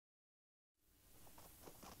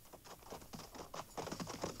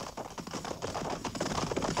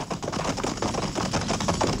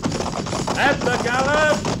the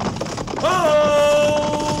gallop! Oh!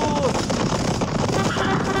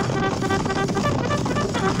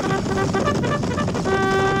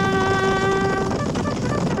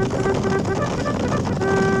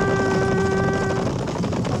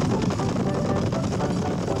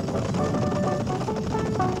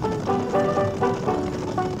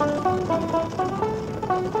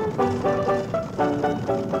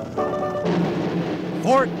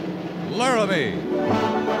 Fort Laramie.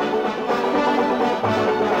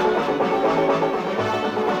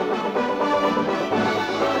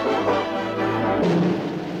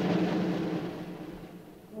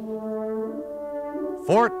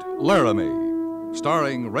 Fort Laramie,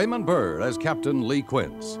 starring Raymond Burr as Captain Lee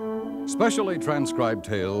Quince. Specially transcribed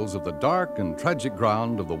tales of the dark and tragic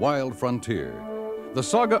ground of the wild frontier, the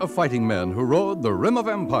saga of fighting men who rode the rim of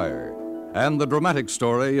empire, and the dramatic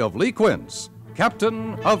story of Lee Quince,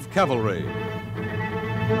 Captain of Cavalry.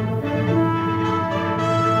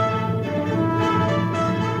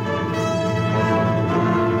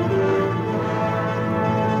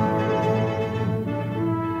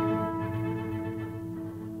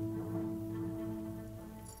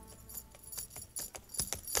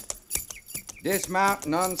 Dismount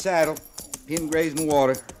and unsaddle, pin grazing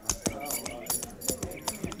water.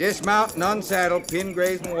 Dismount and unsaddle, pin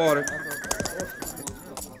grazing water.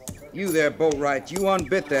 You there, Boatwright, you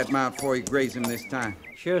unbit that mount before you graze him this time.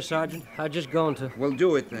 Sure, Sergeant. I was just going to. Well,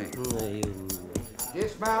 do it then.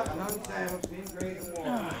 Dismount and unsaddle, pin grazing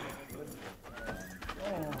water.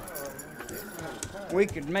 We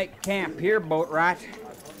could make camp here, Boatwright.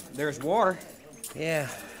 There's water. Yeah,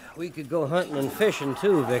 we could go hunting and fishing,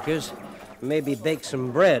 too, Vickers. Maybe bake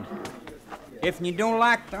some bread. If you don't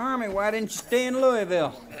like the Army, why didn't you stay in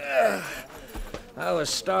Louisville? I was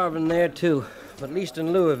starving there, too. But at least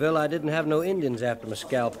in Louisville, I didn't have no Indians after my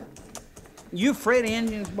scalp. You afraid of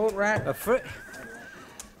Indians, Boatwright? Afraid?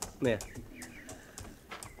 Come here.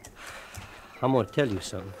 I'm gonna tell you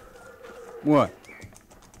something. What?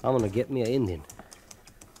 I'm gonna get me an Indian.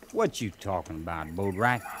 What you talking about,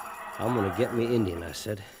 Boatwright? I'm gonna get me Indian, I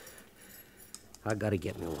said. I gotta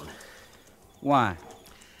get me one. Why?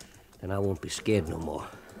 Then I won't be scared no more.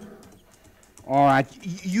 All right,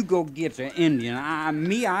 you go get the Indian.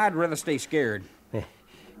 I'd rather stay scared. Hey,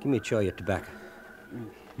 give me a chaw of your tobacco.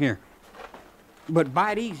 Here. But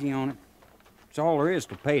bite easy on it. It's all there is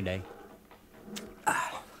to payday.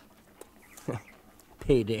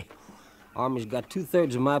 Payday. Army's got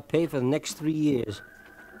 2/3 of my pay for the next 3 years.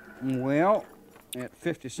 Well, at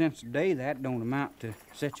 50 cents a day, that don't amount to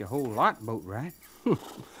such a whole lot, Boatwright.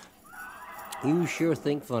 You sure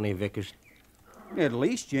think funny, Vickers. At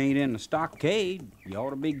least you ain't in the stockade. You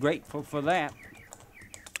ought to be grateful for that.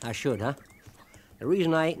 I should, huh? The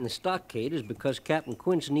reason I ain't in the stockade is because Captain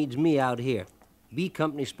Quince needs me out here. B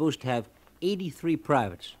Company's supposed to have 83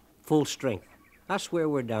 privates, full strength. I swear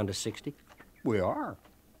we're down to 60. We are.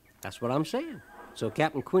 That's what I'm saying. So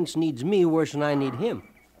Captain Quince needs me worse than I need him.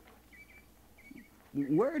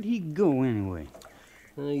 Where'd he go anyway?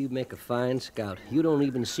 Oh, you make a fine scout. You don't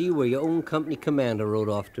even see where your own company commander rode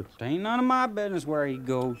off to. It ain't none of my business where he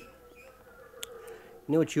goes.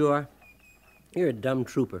 You know what you are? You're a dumb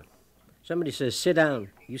trooper. Somebody says, sit down,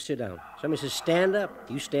 you sit down. Somebody says, stand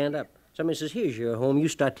up, you stand up. Somebody says, here's your home, you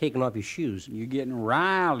start taking off your shoes. You're getting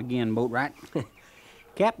riled again, Boatwright.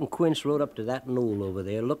 Captain Quince rode up to that knoll over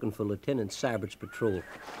there looking for Lieutenant Sybert's patrol.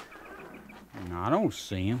 No, I don't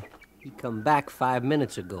see him. He come back 5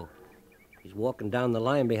 minutes ago. He's walking down the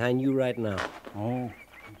line behind you right now. Oh.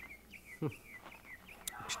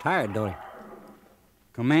 Looks tired, don't he?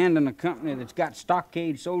 Commanding a company that's got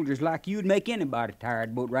stockade soldiers like you'd make anybody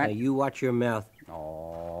tired, Boatwright. Now, you watch your mouth.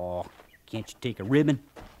 Oh, can't you take a ribbon?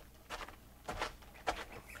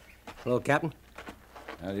 Hello, Captain.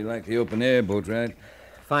 How do you like the open air, Boatwright?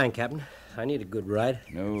 Fine, Captain. I need a good ride.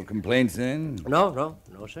 No complaints, then? No,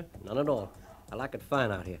 sir. None at all. I like it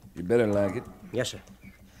fine out here. You better like it. Yes, sir.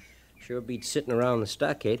 Sure beats sitting around the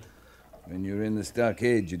stockade. When you're in the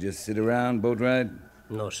stockade, you just sit around, Boatwright?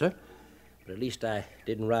 No, sir. But at least I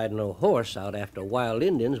didn't ride no horse out after wild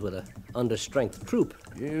Indians with a understrength troop.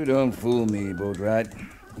 You don't fool me, Boatwright.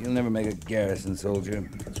 You'll never make a garrison soldier.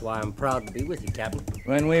 That's why I'm proud to be with you, Captain.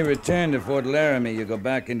 When we return to Fort Laramie, you go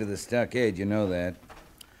back into the stockade. You know that.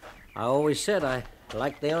 I always said I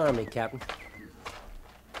liked the Army, Captain.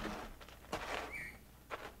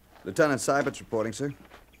 Lieutenant Sybert's reporting, sir.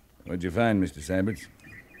 What'd you find, Mr. Syberts?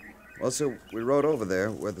 Well, sir, we rode over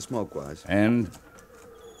there where the smoke was. And?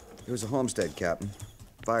 It was a homestead, Captain,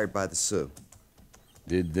 fired by the Sioux.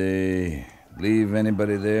 Did they leave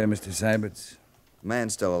anybody there, Mr. Syberts? The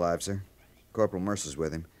man's still alive, sir. Corporal Mercer's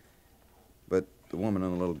with him. But the woman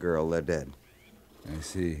and the little girl, they're dead. I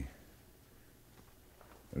see.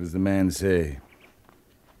 What does the man say?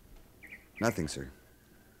 Nothing, sir.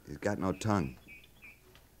 He's got no tongue.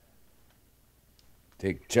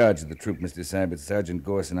 Take charge of the troop, Mr. Sybert. Sergeant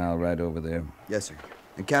Gorse and I'll ride over there. Yes, sir.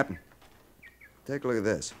 And, Captain, take a look at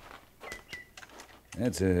this.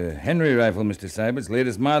 That's a Henry rifle, Mr. Sybert's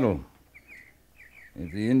latest model.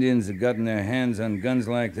 If the Indians had gotten their hands on guns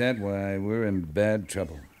like that, why, we're in bad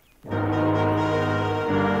trouble.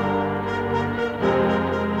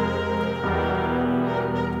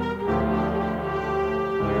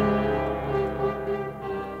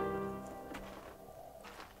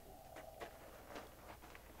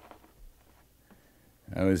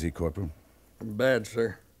 How is he, Corporal? Bad,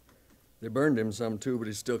 sir. They burned him some, too, but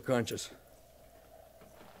he's still conscious.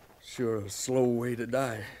 Sure a slow way to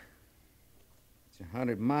die. It's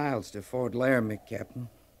 100 miles to Fort Laramie, Captain.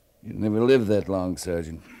 You never lived that long,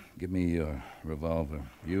 Sergeant. Give me your revolver.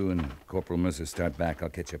 You and Corporal Mercer start back. I'll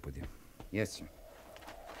catch up with you. Yes, sir.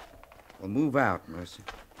 We'll move out, Mercer.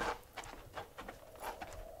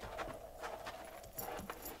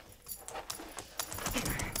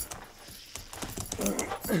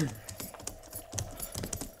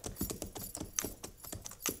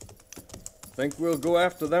 Think we'll go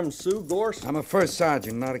after them Sioux, Gorse? I'm a first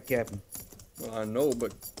sergeant, not a captain. Well, I know,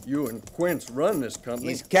 but you and Quince run this company.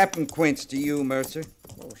 He's Captain Quince to you, Mercer.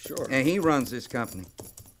 Oh, sure. And he runs this company.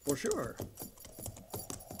 For sure.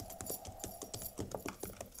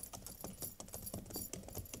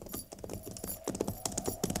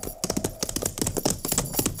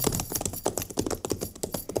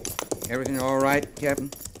 Everything all right,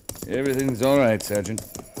 Captain? Everything's all right, Sergeant.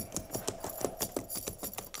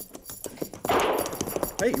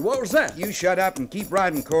 Hey, what was that? You shut up and keep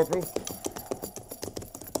riding, Corporal.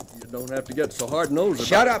 You don't have to get so hard-nosed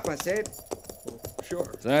Shut about up, I said. it.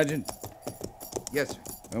 Sure. Sergeant, Yes, sir.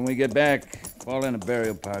 when we get back, fall in a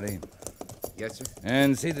burial party. Yes, sir.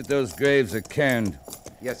 And see that those graves are cairned.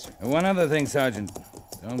 Yes, sir. And one other thing, Sergeant.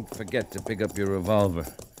 Don't forget to pick up your revolver.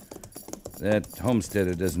 That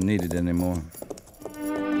homesteader doesn't need it anymore.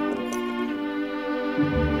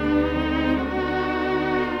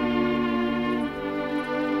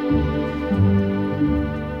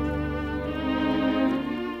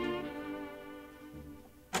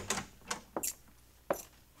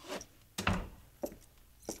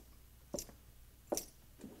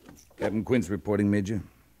 Captain Quince reporting, Major.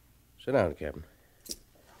 Sit down, Captain.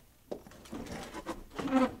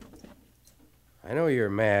 I know you're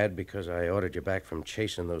mad because I ordered you back from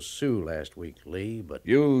chasing those Sioux last week, Lee, but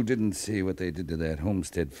You didn't see what they did to that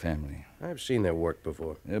Homestead family. I've seen their work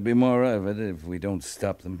before. There'll be more of it if we don't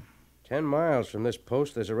stop them. 10 miles from this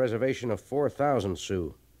post, there's a reservation of 4,000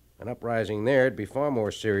 Sioux. An uprising there'd be far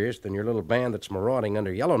more serious than your little band that's marauding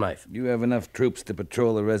under Yellowknife. You have enough troops to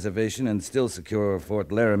patrol the reservation and still secure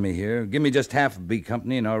Fort Laramie here. Give me just half of B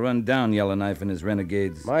Company and I'll run down Yellowknife and his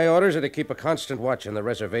renegades. My orders are to keep a constant watch on the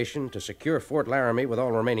reservation to secure Fort Laramie with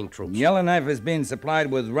all remaining troops. Yellowknife is being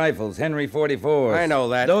supplied with rifles, Henry 44s. I know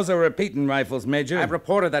that. Those are repeating rifles, Major. I've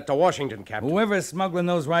reported that to Washington, Captain. Whoever's smuggling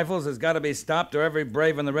those rifles has got to be stopped or every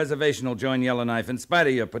brave on the reservation will join Yellowknife in spite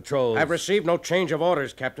of your patrols. I've received no change of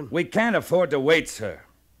orders, Captain. We can't afford to wait, sir.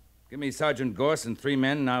 Give me Sergeant Gorse and 3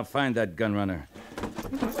 men, and I'll find that gun runner.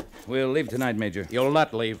 We'll leave tonight, Major. You'll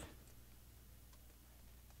not leave.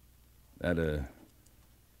 That a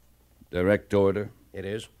direct order? It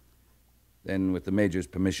is. Then, with the Major's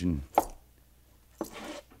permission...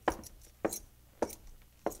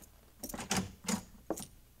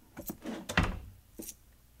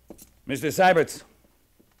 Mr. Syberts,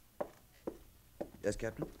 Yes,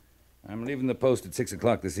 Captain? I'm leaving the post at 6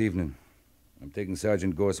 o'clock this evening. I'm taking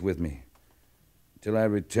Sergeant Gorse with me. Till I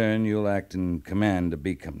return, you'll act in command of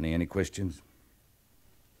B Company. Any questions?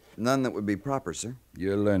 None that would be proper, sir.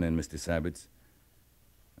 You're learning, Mr. Syberts.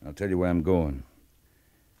 I'll tell you where I'm going.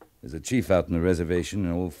 There's a chief out on the reservation,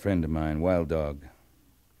 an old friend of mine, Wild Dog.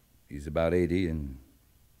 He's about 80, and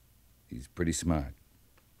he's pretty smart.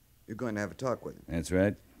 You're going to have a talk with him. That's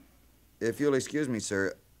right. If you'll excuse me,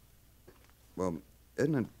 sir. Well,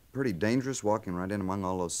 isn't it pretty dangerous walking right in among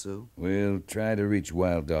all those Sioux? We'll try to reach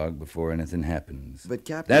Wild Dog before anything happens. But,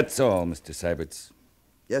 Captain... That's all, Mr. Syberts.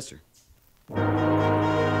 Yes, sir.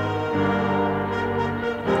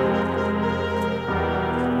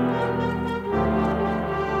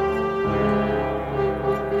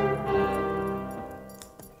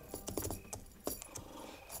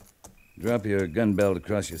 Drop your gun belt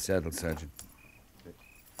across your saddle, Sergeant.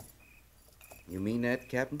 You mean that,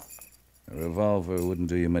 Captain? A revolver wouldn't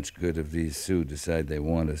do you much good if these Sioux decide they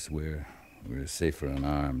want us. We're safer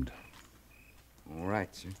unarmed. All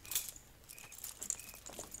right, sir.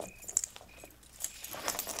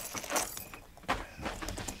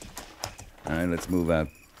 All right, let's move out.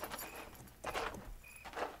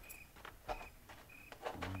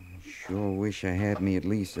 Sure wish I had me at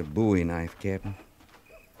least a bowie knife, Captain.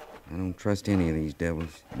 I don't trust any of these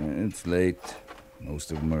devils. It's late.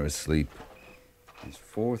 Most of them are asleep. There's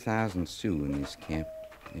 4,000 Sioux in this camp.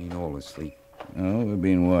 They ain't all asleep. Oh, we're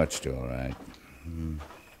being watched, all right.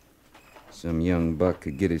 Some young buck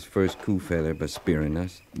could get his first coup feather by spearing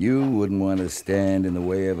us. You wouldn't want to stand in the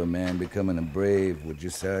way of a man becoming a brave, would you,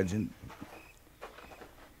 Sergeant?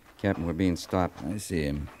 Captain, we're being stopped. I see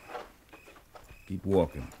him. Keep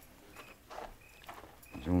walking.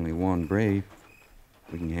 There's only one brave.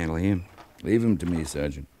 We can handle him. Leave him to me,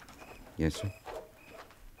 Sergeant. Yes, sir.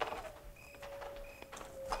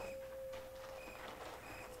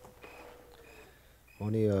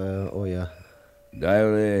 Oni oya.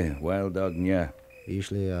 Diale, wild dog nya.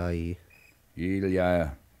 Ishle ai.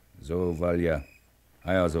 Ilya, zo valya.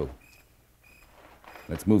 Ayazo.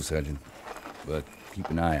 Let's move, Sergeant. But keep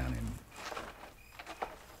an eye on him.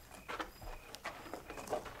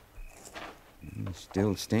 He's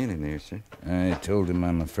still standing there, sir. I told him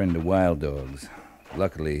I'm a friend of Wild Dog's.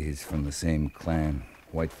 Luckily, he's from the same clan,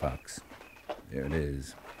 White Fox. There it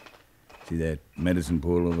is. See that medicine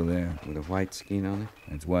pool over there? With a white skin on it?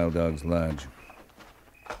 That's Wild Dog's lodge.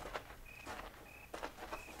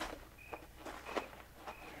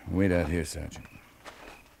 Wait out here, Sergeant.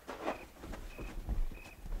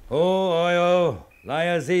 Oh, oyo,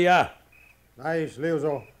 Liazia. Nice,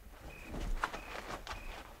 Leozo.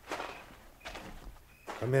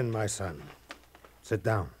 Come in, my son. Sit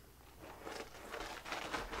down.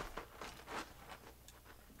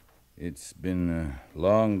 It's been a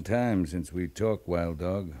long time since we talked, Wild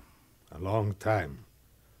Dog. A long time.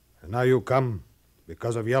 And now you come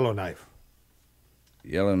because of Yellowknife.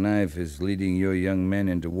 Yellowknife is leading your young men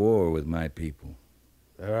into war with my people.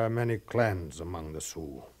 There are many clans among the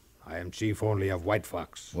Sioux. I am chief only of White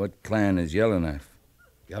Fox. What clan is Yellowknife?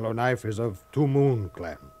 Yellowknife is of Two Moon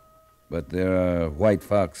clan. But there are White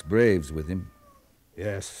Fox braves with him.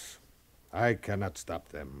 Yes, I cannot stop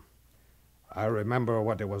them. I remember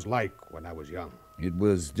what it was like when I was young. It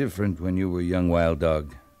was different when you were young, Wild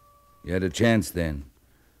Dog. You had a chance then.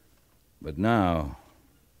 But now,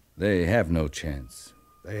 they have no chance.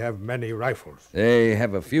 They have many rifles. They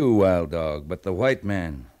have a few, Wild Dog, but the white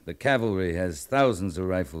man, the cavalry, has thousands of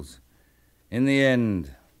rifles. In the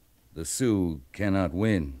end, the Sioux cannot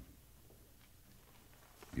win.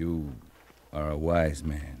 You are a wise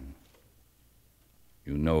man.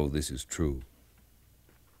 You know this is true.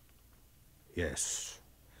 Yes,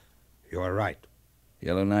 you are right.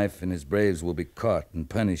 Yellowknife and his braves will be caught and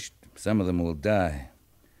punished. Some of them will die.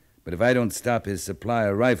 But if I don't stop his supply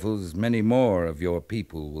of rifles, many more of your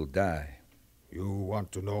people will die. You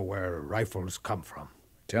want to know where rifles come from?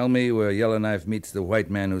 Tell me where Yellowknife meets the white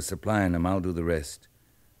man who's supplying them. I'll do the rest.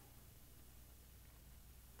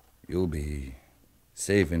 You'll be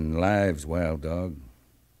saving lives, Wild Dog.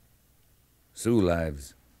 Sioux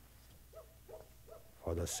lives.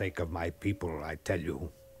 For the sake of my people, I tell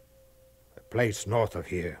you. A place north of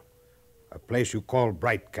here. A place you call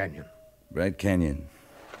Bright Canyon. Bright Canyon.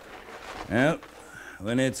 Well,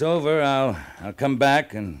 when it's over, I'll come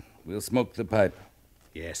back and we'll smoke the pipe.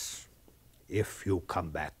 Yes, if you come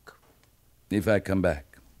back. If I come back.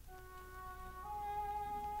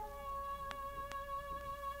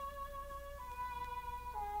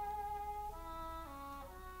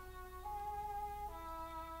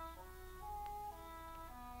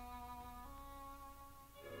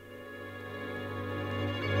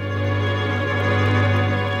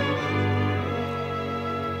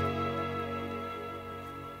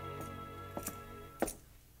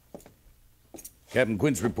 Captain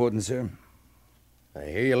Quint's reporting, sir. I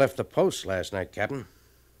hear you left the post last night, Captain.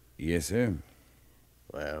 Yes, sir.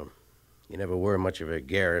 Well, you never were much of a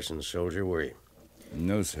garrison soldier, were you?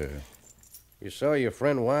 No, sir. You saw your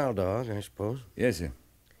friend Wild Dog, I suppose? Yes, sir.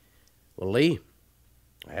 Well, Lee,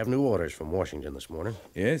 I have new orders from Washington this morning.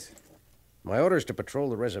 Yes? My orders to patrol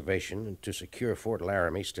the reservation and to secure Fort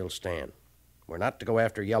Laramie still stand. We're not to go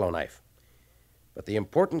after Yellowknife. But the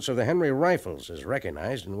importance of the Henry rifles is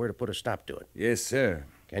recognized, and we're to put a stop to it. Yes, sir.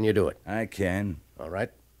 Can you do it? I can. All right.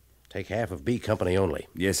 Take half of B Company only.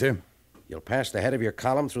 Yes, sir. You'll pass the head of your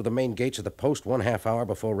column through the main gates of the post 1/2 hour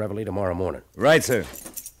before reveille tomorrow morning. Right, sir.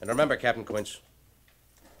 And remember, Captain Quince,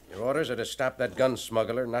 your orders are to stop that gun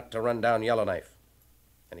smuggler, not to run down Yellowknife.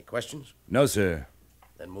 Any questions? No, sir.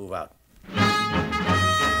 Then move out.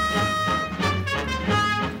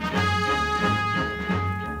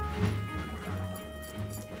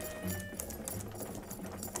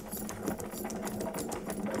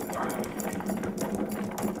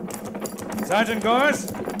 Sergeant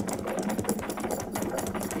Gorse?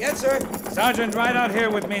 Yes, sir. Sergeant, ride out here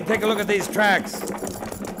with me and take a look at these tracks.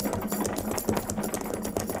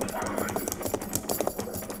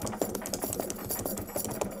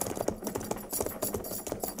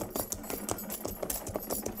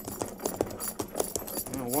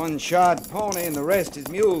 One shod pony and the rest is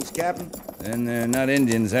mules, Captain. Then they're not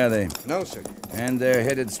Indians, are they? No, sir. And they're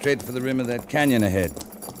headed straight for the rim of that canyon ahead.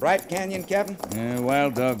 Bright Canyon, Captain?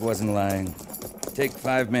 Wild Dog wasn't lying. Take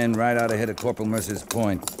 5 men right out ahead of Corporal Mercer's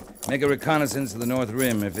point. Make a reconnaissance of the north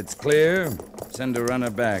rim. If it's clear, send a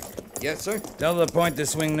runner back. Yes, sir. Tell the point to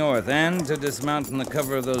swing north and to dismount in the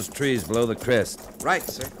cover of those trees below the crest. Right,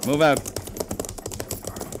 sir. Move out.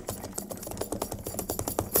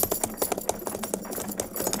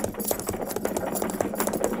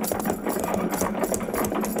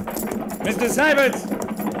 Mr. Syberts!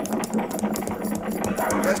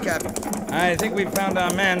 Yes, Captain. I think we've found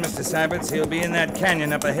our man, Mr. Syberts. He'll be in that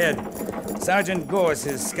canyon up ahead. Sergeant Gorse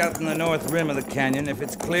is scouting the north rim of the canyon. If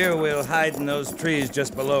it's clear, we'll hide in those trees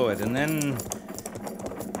just below it, and then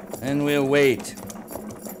we'll wait.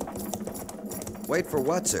 Wait for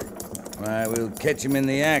what, sir? Why, we'll catch him in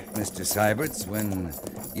the act, Mr. Syberts, when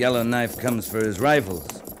Yellowknife comes for his rifles.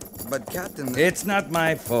 But, Captain... It's not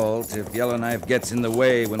my fault if Yellowknife gets in the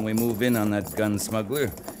way when we move in on that gun smuggler.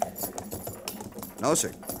 No, sir.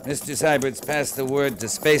 Mr. Syberts, pass the word to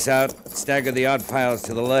space out, stagger the odd files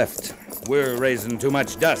to the left. We're raising too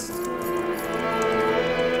much dust.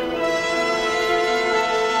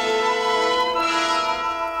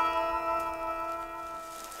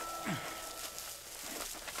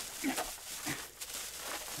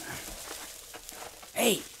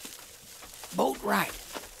 Hey, Boatwright.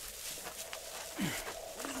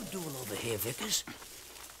 What are you doing over here, Vickers?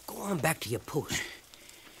 Go on back to your post.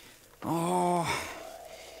 Oh,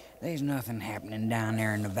 there's nothing happening down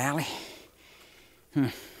there in the valley.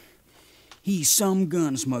 He's some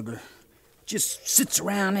gun smuggler. Just sits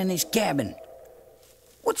around in his cabin.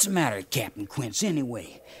 What's the matter, Captain Quince,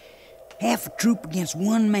 anyway? Half a troop against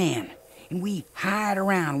one man, and we hide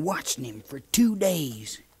around watching him for 2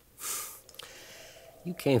 days.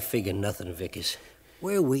 You can't figure nothing, Vickers.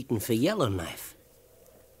 We're waiting for Yellowknife.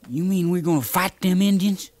 You mean we're gonna fight them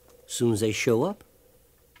Indians? Soon as they show up,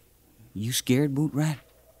 You scared, Boatwright?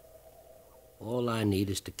 all I need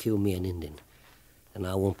is to kill me an Indian, and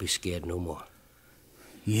I won't be scared no more.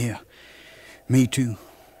 Yeah, me too.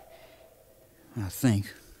 I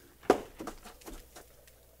think.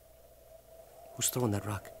 Who's throwing that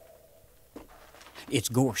rock? It's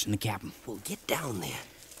Gorse and the captain. Well, get down there.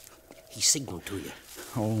 He signaled to you.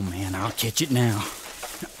 Oh, man, I'll catch it now.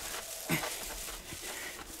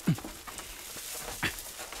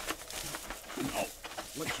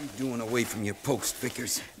 What you doing away from your post,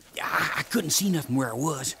 Vickers? I couldn't see nothing where I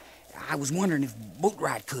was. I was wondering if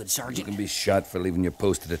Boatwright could, You Sergeant. can be shot for leaving your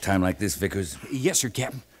post at a time like this, Vickers. Yes, sir,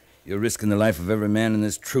 Captain. You're risking the life of every man in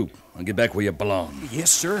this troop. I'll get back where you belong.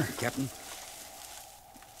 Yes, sir. Captain?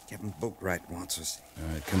 Captain Boatwright wants us.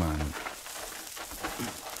 All right, come on.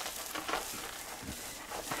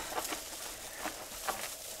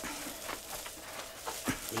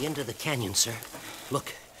 The end of the canyon, sir.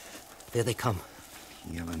 Look, there they come.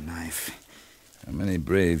 Yellowknife. How many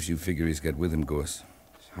braves you figure he's got with him, Gorse?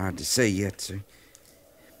 It's hard to say yet, sir.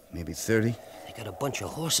 Maybe 30. They got a bunch of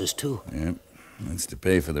horses, too. Yep, that's to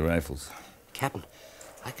pay for the rifles. Captain,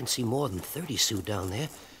 I can see more than 30 Sioux down there.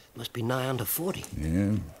 Must be nigh under 40.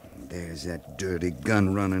 Yeah? There's that dirty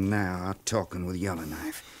gun runner now out talking with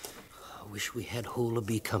Yellowknife. I wish we had whole of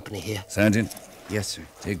B Company here. Sergeant, Yes, sir.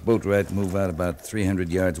 take Boatwright and move out about 300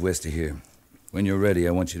 yards west of here. When you're ready,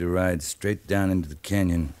 I want you to ride straight down into the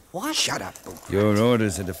canyon. What? Shut up, Boatwright. Your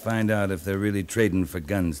orders are to find out if they're really trading for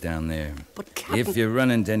guns down there. But, Captain... If you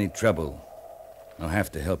run into any trouble, I'll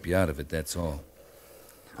have to help you out of it, that's all.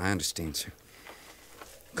 I understand, sir.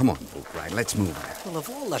 Come on, Boatwright. Let's move. Well, of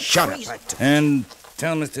all the Shut crazy... up. And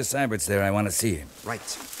tell Mr. Syberts there I want to see him. Right,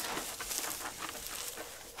 sir.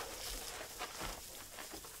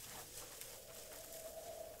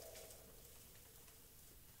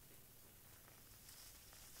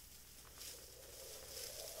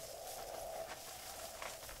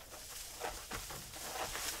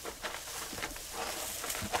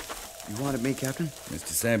 You wanted me, Captain?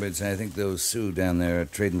 Mr. Syberts, I think those Sioux down there are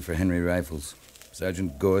trading for Henry rifles.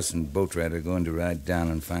 Sergeant Gorse and Boatwright are going to ride down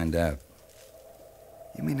and find out.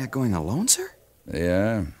 You mean they're going alone, sir? They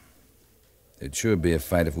are. It'd sure be a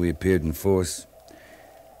fight if we appeared in force.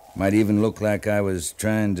 Might even look like I was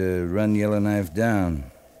trying to run Yellowknife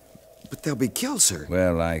down. But they'll be killed, sir.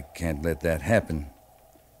 Well, I can't let that happen.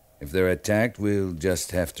 If they're attacked, we'll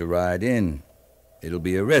just have to ride in. It'll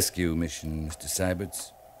be a rescue mission, Mr.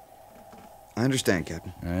 Syberts. I understand,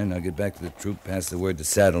 Captain. All right, now get back to the troop, pass the word to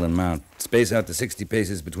saddle and mount. Space out to 60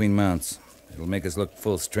 paces between mounts. It'll make us look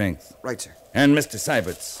full strength. Right, sir. And Mr.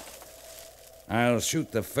 Syberts, I'll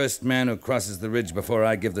shoot the first man who crosses the ridge before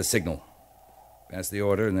I give the signal. Pass the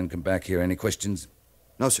order and then come back here. Any questions?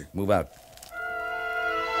 No, sir. Move out.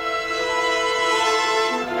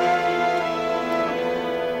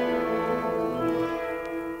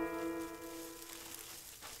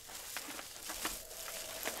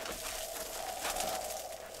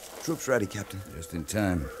 Troops ready, Captain. Just in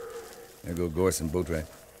time. There go Gorse and Boatwright.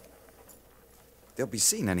 They'll be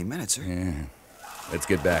seen any minute, sir. Yeah. Let's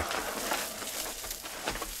get back.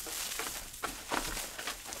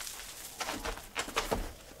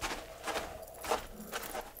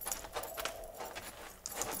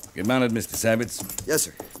 Get mounted, Mr. Syberts. Yes,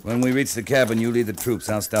 sir. When we reach the cabin, you lead the troops.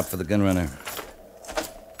 I'll stop for the gun runner.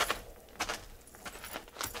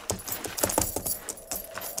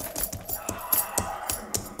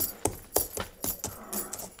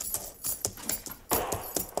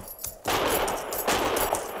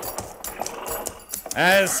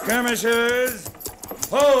 As skirmishers,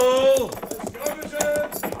 pull!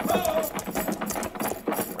 Skirmishers, pull!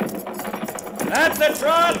 At the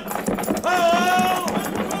trot, pull!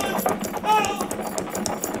 Pull!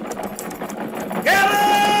 Gallop!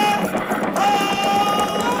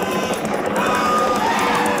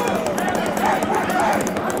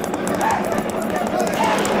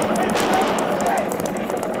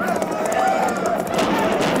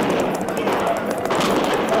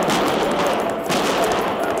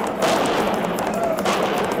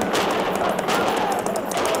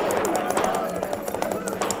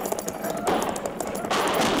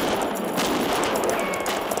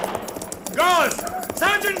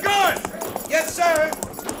 Sergeant Gorse! Yes, sir.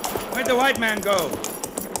 Where'd the white man go?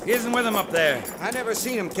 He isn't with him up there. I never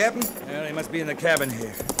seen him, Captain. Well, he must be in the cabin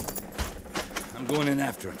here. I'm going in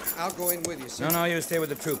after him. I'll go in with you, sir. No, you stay with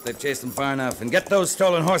the troop. They've chased him far enough. And get those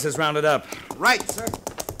stolen horses rounded up. Right, sir.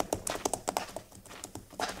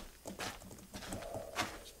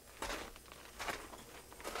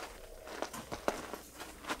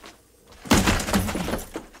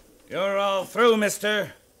 You're all through,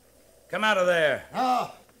 mister. Come out of there.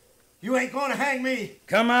 No, you ain't gonna hang me.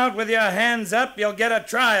 Come out with your hands up. You'll get a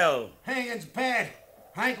trial. Hanging's bad.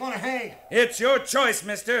 I ain't gonna hang. It's your choice,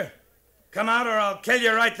 mister. Come out or I'll kill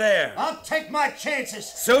you right there. I'll take my chances.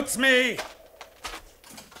 Suits me.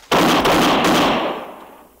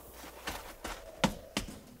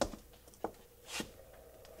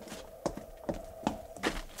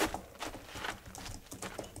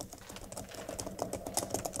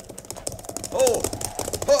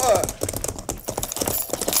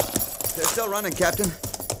 They're still running, Captain.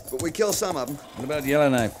 But we killed some of them. What about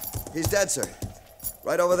Yellowknife? He's dead, sir.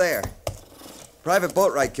 Right over there. Private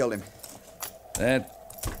Boatwright killed him.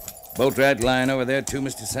 That Boatwright lying over there too,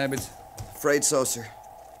 Mr. Syberts? Afraid so, sir.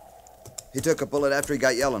 He took a bullet after he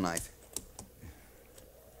got Yellowknife.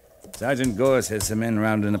 Sergeant Gorse has some men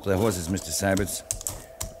rounding up the horses, Mr. Syberts.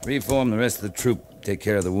 Reform the rest of the troop. Take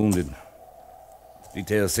care of the wounded.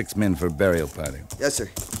 Detail 6 men for a burial party. Yes, sir.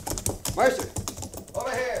 Mercer,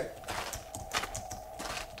 over here.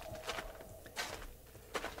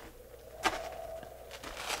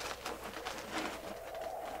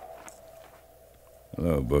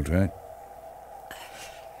 Hello, Boatwright.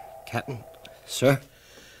 Captain, sir?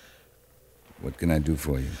 What can I do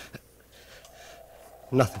for you?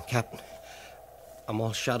 Nothing, Captain. I'm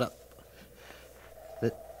all shot up.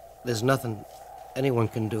 There's nothing anyone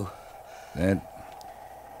can do.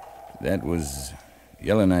 That was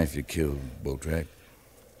Yellowknife you killed, Boatwright.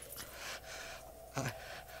 I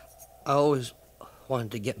always wanted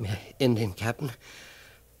to get me an Indian, Captain.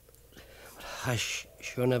 But I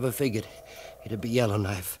sure never figured it'd be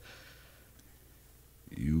Yellowknife.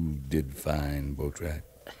 You did fine, Boatwright.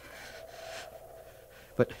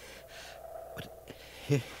 But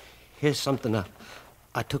here's something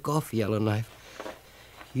I took off Yellowknife.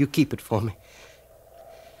 You keep it for me.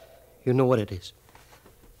 You know what it is.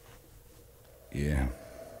 Yeah.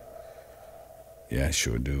 Yeah, I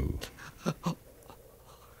sure do.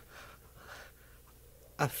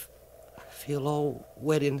 I feel all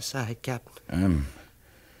wet inside, Captain.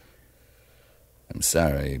 I'm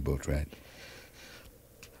sorry, Boatwright.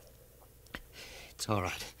 It's all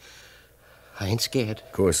right. I ain't scared.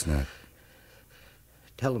 Of course not.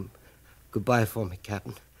 Tell him goodbye for me,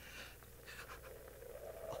 Captain.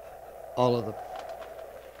 All of them.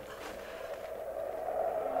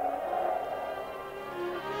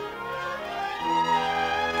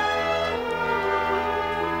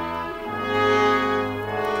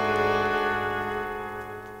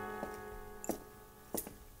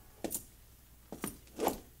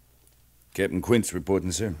 Captain Quince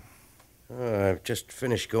reporting, sir. I've just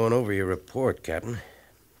finished going over your report, Captain.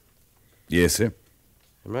 Yes, sir.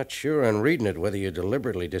 I'm not sure on reading it whether you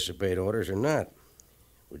deliberately disobeyed orders or not.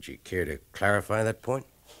 Would you care to clarify that point?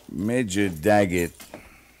 Major Daggett,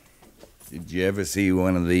 did you ever see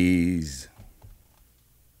one of these?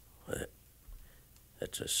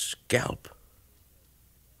 That's a scalp.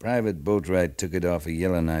 Private Boatwright took it off a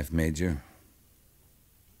Yellowknife, Major.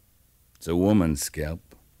 It's a woman's scalp.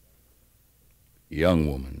 Young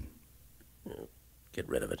woman. Get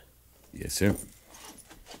rid of it. Yes, sir.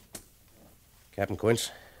 Captain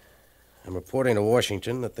Quince, I'm reporting to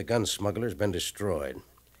Washington that the gun smuggler's been destroyed,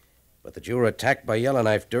 but that you were attacked by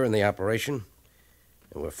Yellowknife during the operation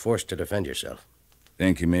and were forced to defend yourself.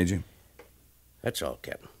 Thank you, Major. That's all,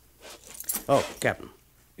 Captain. Oh, Captain.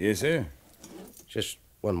 Yes, sir. Just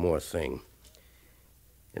one more thing.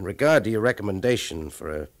 In regard to your recommendation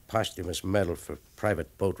for a posthumous medal for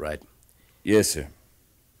Private Boatwright. Yes, sir.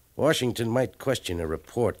 Washington might question a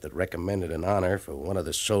report that recommended an honor for one of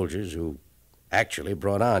the soldiers who actually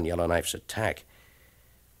brought on Yellowknife's attack.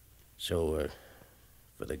 So,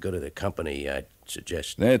 for the good of the company, I'd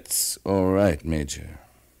suggest... That's all right, Major.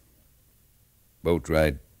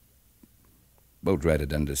 Boatwright'd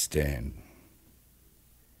understand.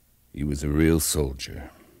 He was a real soldier.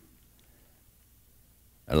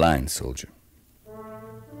 A line soldier.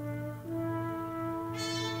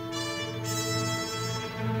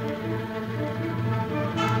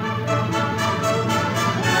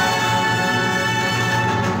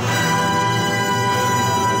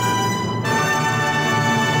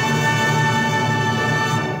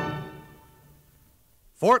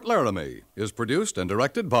 Fort Laramie is produced and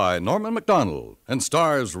directed by Norman MacDonald and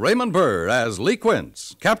stars Raymond Burr as Lee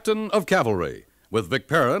Quince, Captain of Cavalry, with Vic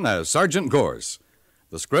Perrin as Sergeant Gorse.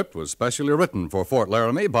 The script was specially written for Fort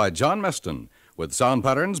Laramie by John Meston, with sound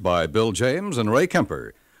patterns by Bill James and Ray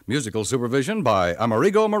Kemper, musical supervision by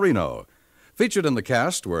Amerigo Marino. Featured in the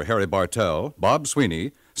cast were Harry Bartell, Bob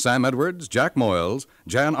Sweeney, Sam Edwards, Jack Moyles,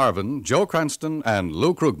 Jan Arvin, Joe Cranston, and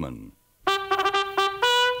Lou Krugman.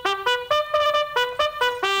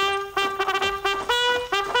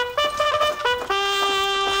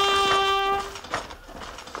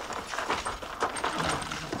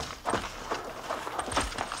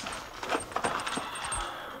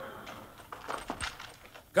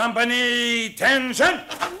 Company, tension!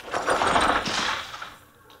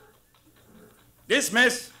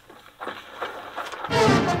 Dismiss!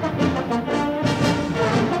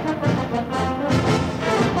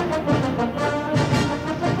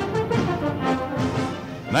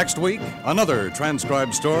 Next week, another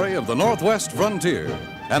transcribed story of the Northwest frontier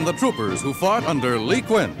and the troopers who fought under Lee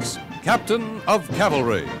Quince, Captain of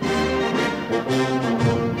Cavalry.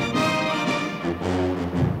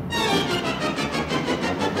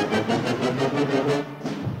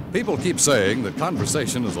 People keep saying that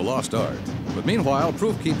conversation is a lost art, but meanwhile,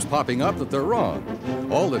 proof keeps popping up that they're wrong.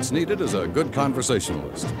 All that's needed is a good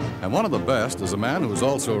conversationalist. And one of the best is a man who's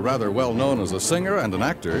also rather well known as a singer and an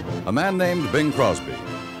actor, a man named Bing Crosby.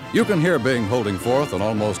 You can hear Bing holding forth on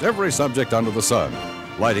almost every subject under the sun,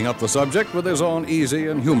 lighting up the subject with his own easy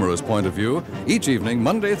and humorous point of view each evening,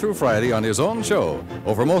 Monday through Friday, on his own show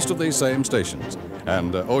over most of these same stations.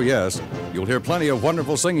 And, oh yes, you'll hear plenty of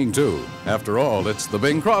wonderful singing, too. After all, it's the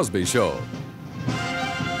Bing Crosby Show.